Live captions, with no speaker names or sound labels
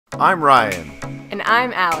I'm Ryan. And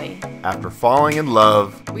I'm Allie. After falling in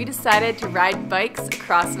love, we decided to ride bikes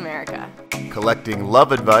across America, collecting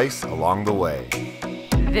love advice along the way.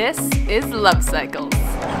 This is Love Cycles.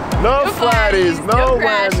 No flatties, no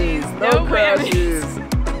crashies, whammies, no crashies.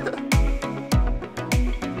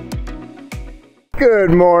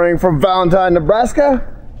 Good morning from Valentine, Nebraska.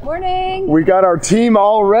 Morning. We got our team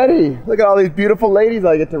all ready. Look at all these beautiful ladies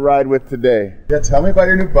I get to ride with today. Yeah, tell me about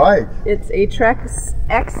your new bike. It's a Trek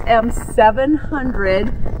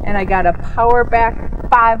XM700 and I got a PowerBank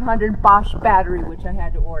 500 Bosch battery, which I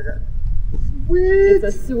had to order. Sweet. It's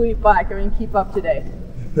a sweet bike. I'm going to keep up today.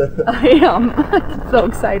 I am. So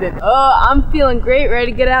excited. Oh, I'm feeling great.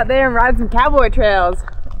 Ready to get out there and ride some cowboy trails.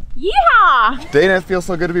 Yeehaw! Dana, it feels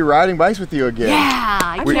so good to be riding bikes with you again. Yeah,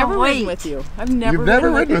 I've never ridden with you. I've never You've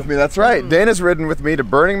never ridden with me, that's right. Dana's ridden with me to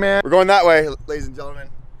Burning Man. We're going that way, ladies and gentlemen.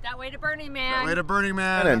 That way to Burning Man. That way to Burning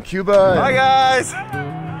Man and Cuba. Hi guys!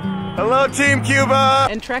 Hello Team Cuba!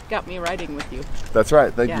 And Trek got me riding with you. That's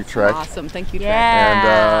right, thank you Trek. Awesome, thank you Trek.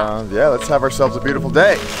 And yeah, let's have ourselves a beautiful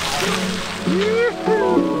day.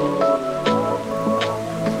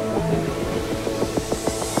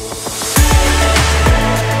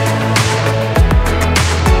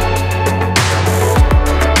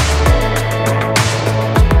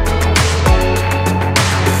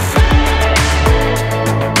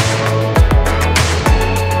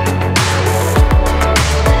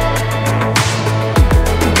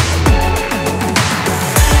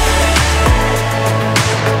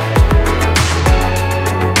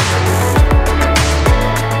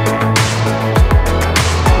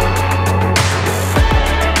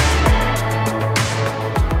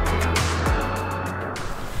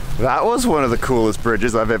 That was one of the coolest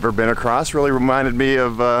bridges I've ever been across. Really reminded me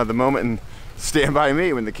of the moment in Stand By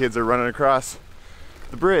Me when the kids are running across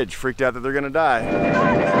the bridge, freaked out that they're gonna die.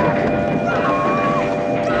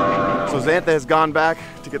 So Xantha has gone back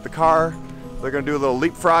to get the car. They're gonna do a little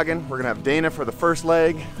leapfrogging. We're gonna have Dana for the first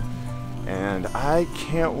leg. And I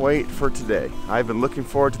can't wait for today. I've been looking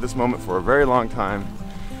forward to this moment for a very long time.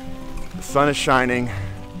 The sun is shining.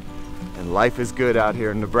 And life is good out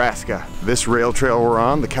here in Nebraska. This rail trail we're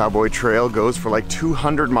on, the Cowboy Trail, goes for like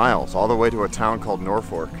 200 miles all the way to a town called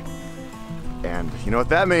Norfolk. And you know what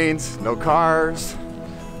that means? No cars,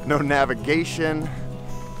 no navigation,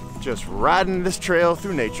 just riding this trail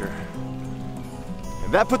through nature.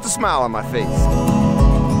 And that puts a smile on my face.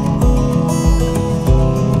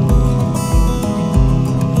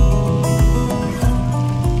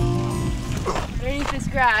 Underneath this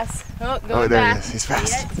grass. Oh, going Oh, there back. he is, he's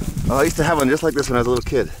fast. Oh, I used to have one just like this when I was a little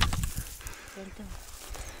kid.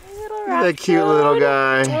 That cute little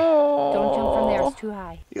guy. Don't jump from there, it's too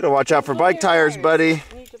high. You gotta watch out for bike tires, buddy.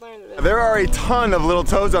 There are a ton of little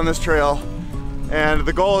toads on this trail, and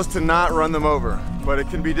the goal is to not run them over, but it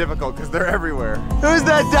can be difficult because they're everywhere. Who's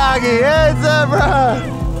that doggy? Hey, Zebra!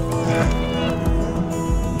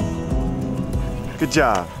 Good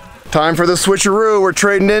job. Time for the switcheroo. We're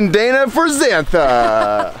trading in Dana for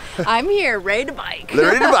Xantha. I'm here, ready to bike. They're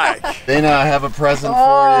ready to bike. Dana, I have a present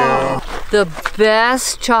for you. The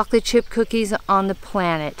best chocolate chip cookies on the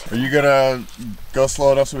planet. Are you gonna go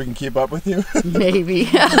slow enough so we can keep up with you? Maybe.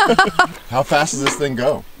 How fast does this thing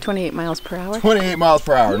go? 28 miles per hour. 28 miles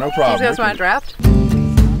per hour, no problem. You guys want to draft?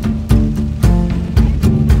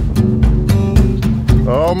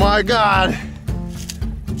 Oh my God.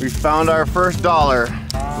 We found our first dollar.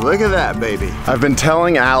 Look at that, baby. I've been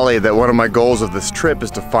telling Allie that one of my goals of this trip is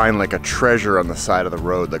to find like a treasure on the side of the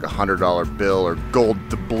road, like a $100 bill or gold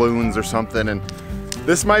doubloons or something, and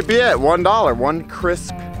this might be it, $1, one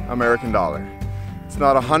crisp American dollar. It's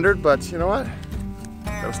not 100, but you know what?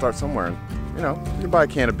 Gotta start somewhere. And, you know, you can buy a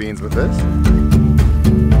can of beans with this.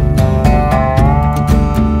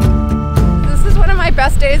 This is one of my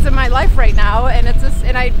best days of my life right now, and it's just,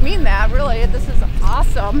 and I mean that really. This is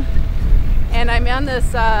awesome. And I'm on this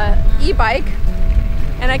e-bike,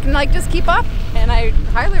 and I can like just keep up, and I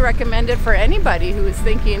highly recommend it for anybody who is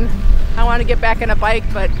thinking, I want to get back on a bike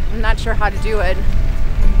but I'm not sure how to do it.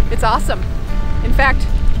 It's awesome. In fact,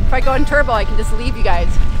 if I go in turbo, I can just leave you guys.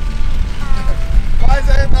 Bye,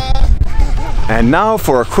 Xantha. And now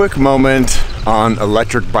for a quick moment on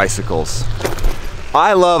electric bicycles.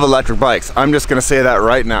 I love electric bikes. I'm just gonna say that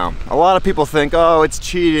right now. A lot of people think, oh, it's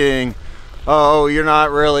cheating. Oh, you're not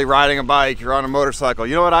really riding a bike, you're on a motorcycle.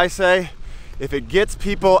 You know what I say? If it gets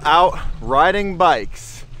people out riding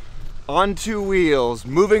bikes, on two wheels,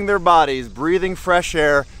 moving their bodies, breathing fresh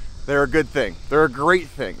air, they're a good thing. They're a great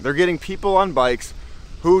thing. They're getting people on bikes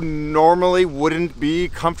who normally wouldn't be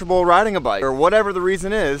comfortable riding a bike. Or whatever the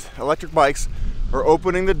reason is, electric bikes are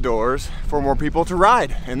opening the doors for more people to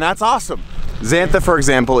ride, and that's awesome. Xantha, for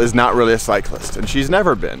example, is not really a cyclist, and she's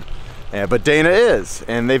never been. But Dana is,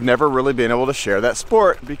 and they've never really been able to share that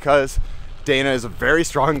sport because Dana is a very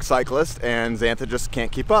strong cyclist and Xantha just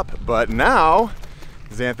can't keep up. But now,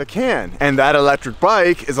 Xantha can. And that electric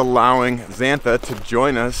bike is allowing Xantha to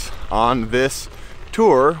join us on this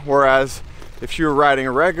tour, whereas if she were riding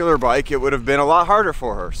a regular bike, it would have been a lot harder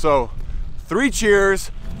for her. So 3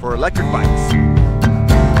 cheers for electric bikes. You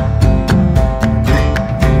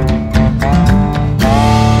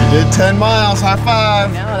did 10 miles, high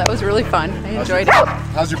five. No, that was really fun. I enjoyed it.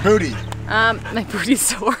 How's your booty? My booty's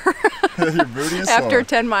sore. Your booty is sore. After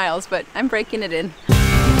 10 miles, but I'm breaking it in.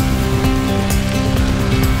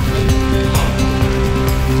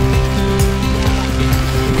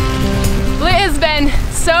 It has been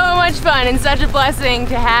so much fun and such a blessing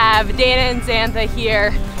to have Dana and Xantha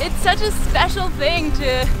here. It's such a special thing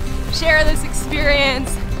to share this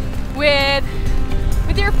experience with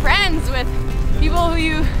your friends, with people who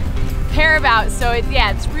you care about. So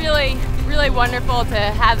it's really wonderful to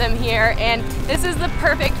have them here, and this is the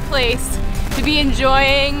perfect place to be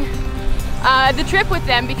enjoying the trip with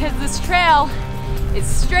them because this trail is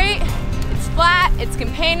straight, it's flat, it's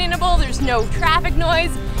companionable, there's no traffic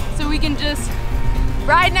noise, so we can just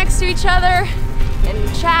ride next to each other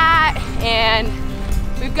and chat. And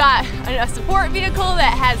we've got a support vehicle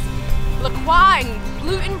that has La Croix and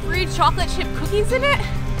gluten-free chocolate chip cookies in it.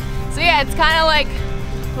 So yeah, it's kind of like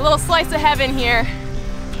a little slice of heaven here.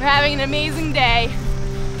 We're having an amazing day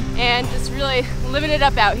and just really living it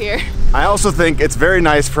up out here. I also think it's very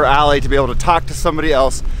nice for Allie to be able to talk to somebody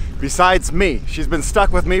else besides me. She's been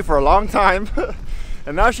stuck with me for a long time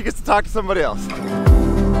and now she gets to talk to somebody else.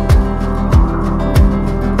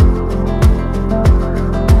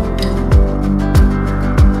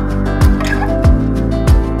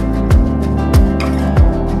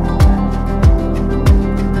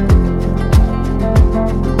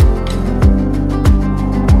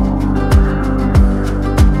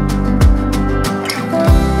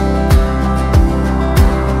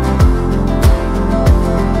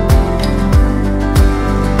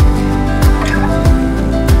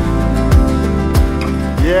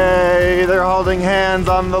 Holding hands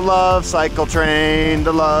on the love cycle train,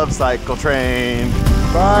 the love cycle train.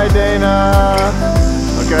 Bye, Dana.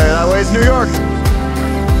 Okay, that way's New York.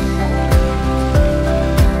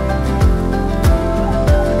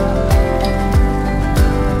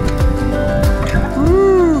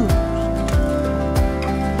 Woo!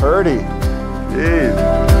 Purdy.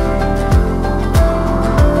 Jeez.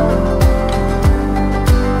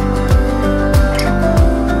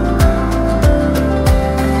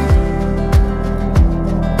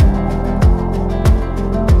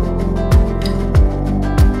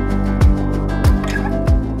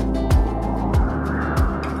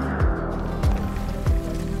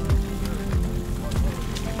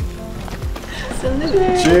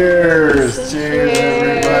 Cheers! Cheers,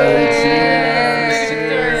 everybody! Cheers!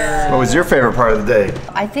 Cheers! What was your favorite part of the day?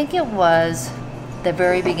 I think it was the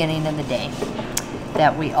very beginning of the day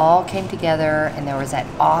that we all came together and there was that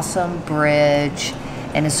awesome bridge,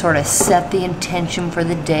 and it sort of set the intention for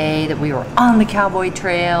the day that we were on the Cowboy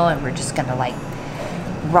Trail and we're just gonna like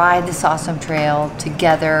ride this awesome trail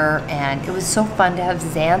together. And it was so fun to have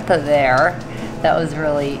Xantha there. That was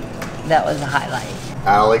a highlight.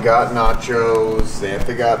 Allie got nachos,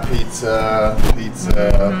 Xantha got pizza,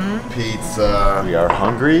 pizza. We are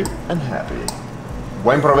hungry and happy.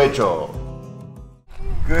 Buen provecho.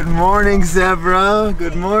 Good morning, Zebra.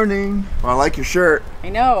 Good morning. Well, I like your shirt. I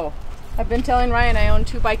know. I've been telling Ryan I own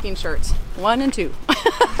 2 biking shirts. 1 and 2.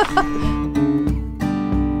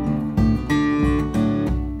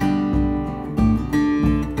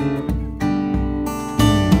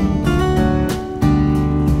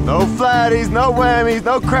 No flatties, no whammies,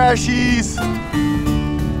 no crashies.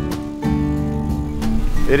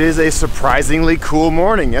 It is a surprisingly cool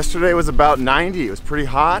morning. Yesterday was about 90. It was pretty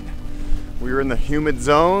hot. We were in the humid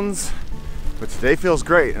zones, but today feels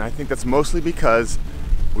great. And I think that's mostly because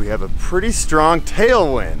we have a pretty strong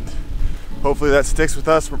tailwind. Hopefully that sticks with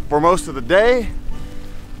us for most of the day.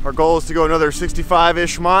 Our goal is to go another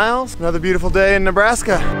 65-ish miles. Another beautiful day in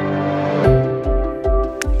Nebraska.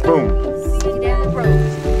 Boom.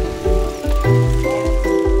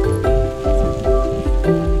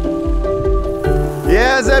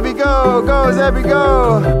 Yeah, Zebby, go! Go, Zebby,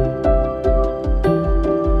 go!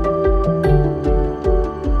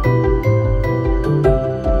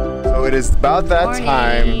 So it is about that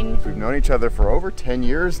time. We've known each other for over 10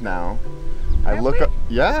 years now. I look up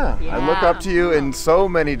to you in so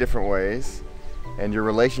many different ways. and your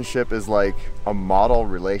relationship is like a model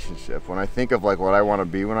relationship. When I think of like what I want to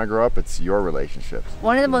be when I grow up, it's your relationships.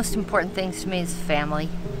 One of the most important things to me is family.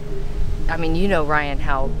 I mean, you know, Ryan,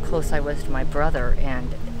 how close I was to my brother,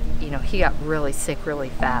 and you know, he got really sick really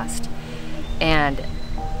fast. And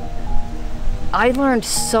I learned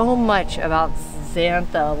so much about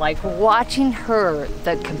Xantha, like watching her,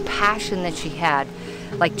 the compassion that she had,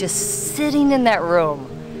 like just sitting in that room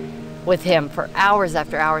with him for hours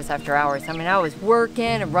after hours after hours. I mean, I was working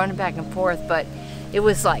and running back and forth, but it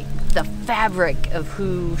was like the fabric of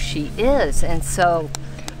who she is. And so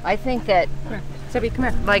I think that, Sebby, come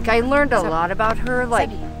here. like, I learned a lot about her, like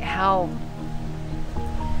how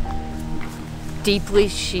deeply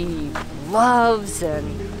she loves,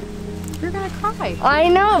 and You're gonna cry. I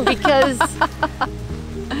know, because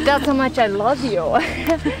that's how much I love you.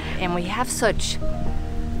 And we have such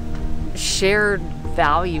shared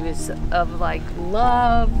values of like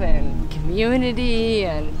love and community,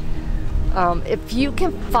 and if you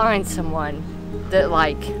can find someone that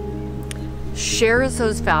like shares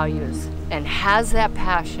those values and has that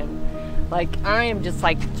passion, like I am just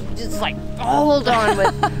like hold on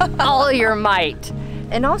with all your might.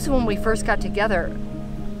 And also when we first got together,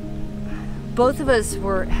 both of us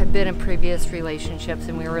had been in previous relationships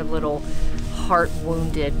and we were a little heart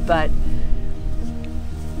wounded, but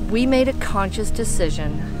we made a conscious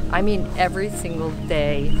decision. I mean, every single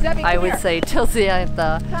day, Sebby, I would here. say, till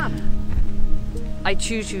Xantha, Come. I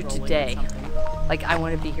choose you today. Like, I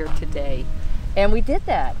want to be here today. And we did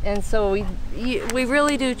that. And so we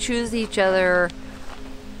really do choose each other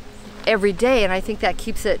every day. And I think that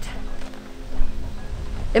keeps it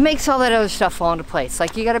makes all that other stuff fall into place.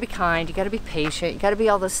 Like, you got to be kind, you got to be patient, you got to be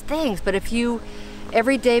all those things. But if you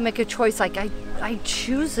every day make a choice, like I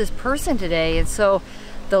choose this person today, and so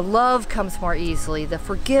the love comes more easily, the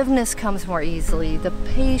forgiveness comes more easily, the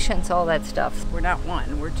patience, all that stuff. We're not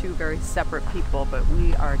one, we're two very separate people, but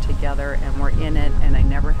we are together and we're in it, and I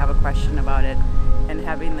never have a question about it. And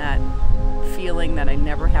having that feeling that I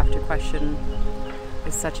never have to question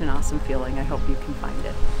is such an awesome feeling. I hope you can find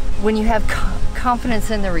it. When you have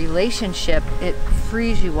confidence in the relationship, it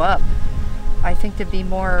frees you up, I think, to be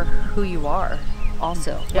more who you are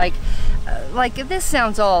also. Yeah. Like this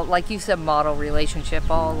sounds all, like you said, model relationship,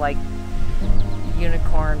 all like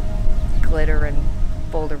unicorn, glitter, and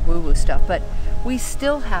boulder woo-woo stuff, but we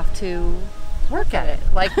still have to work at it.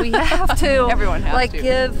 Like, we have to, Everyone has like,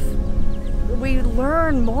 to. we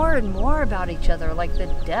learn more and more about each other, like the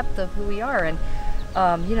depth of who we are. And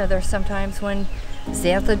you know, there's sometimes when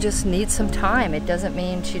Xantha just needs some time. It doesn't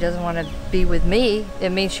mean she doesn't want to be with me.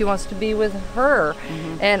 It means she wants to be with her.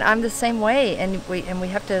 And I'm the same way. And we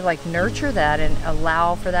have to like nurture that and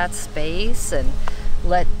allow for that space and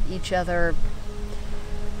let each other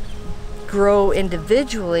grow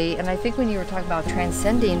individually. And I think when you were talking about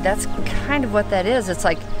transcending, that's kind of what that is. It's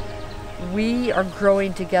like we are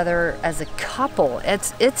growing together as a couple.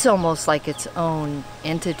 It's almost like its own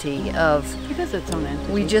entity of. It is its own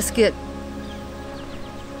entity. We just get.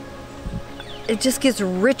 It just gets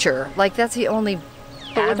richer. Like, that's the only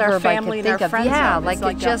But with our adverb I family could and our think of. friends, Yeah, it's like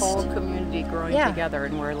like it the just whole community growing together,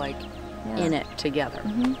 and we're like in it together.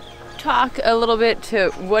 Talk a little bit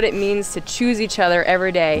to what it means to choose each other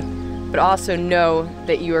every day, but also know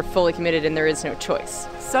that you are fully committed and there is no choice.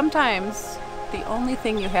 Sometimes the only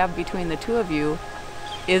thing you have between the two of you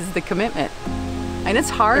is the commitment, and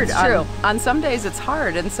it's hard. It's true. On some days it's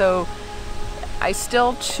hard, and so I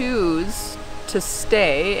still choose to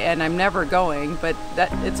stay, and I'm never going, but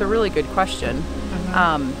it's a really good question.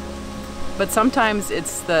 But sometimes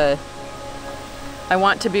it's I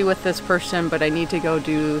want to be with this person, but I need to go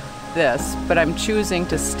do this, but I'm choosing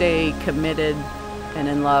to stay committed and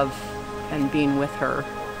in love and being with her.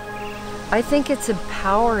 I think it's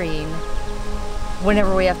empowering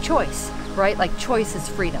whenever we have choice, right? Like, choice is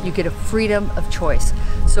freedom. You get a freedom of choice.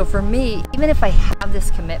 So for me, even if I have this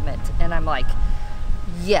commitment and I'm like,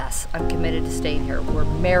 yes, I'm committed to staying here. We're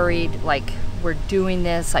married, like, we're doing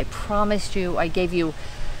this. I promised you, I gave you.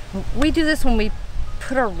 We do this when we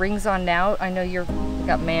put our rings on now. I know you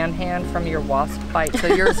got man hand from your wasp bite,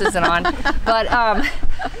 so yours isn't on. But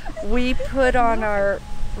we put on our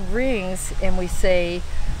rings and we say,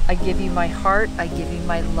 I give you my heart, I give you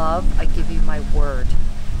my love, I give you my word.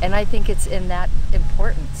 And I think it's in that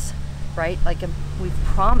importance, right? Like, we've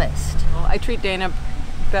promised. Well, I treat Dana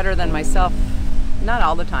better than myself. Not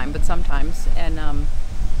all the time, but sometimes, and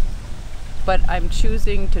but I'm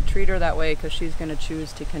choosing to treat her that way because she's going to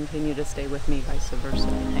choose to continue to stay with me, vice versa,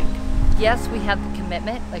 I think. Yes, we have the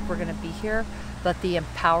commitment, like we're going to be here, but the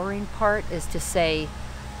empowering part is to say,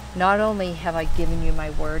 not only have I given you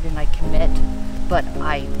my word and I commit, but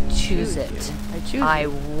I choose it. I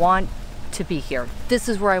want to be here. This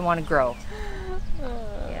is where I want to grow.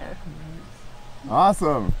 Yeah.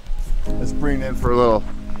 Awesome. Let's bring it in for a little.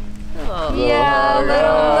 Yeah,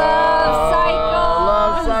 little love cycle.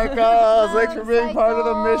 Love cycles. Thanks for being part of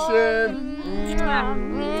the mission.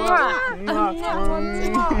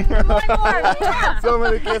 So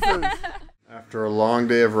many kisses. After a long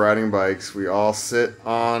day of riding bikes, we all sit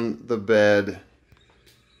on the bed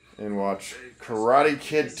and watch Karate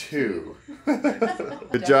Kid 2.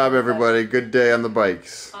 Good job, everybody. Good day on the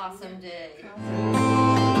bikes. Awesome day.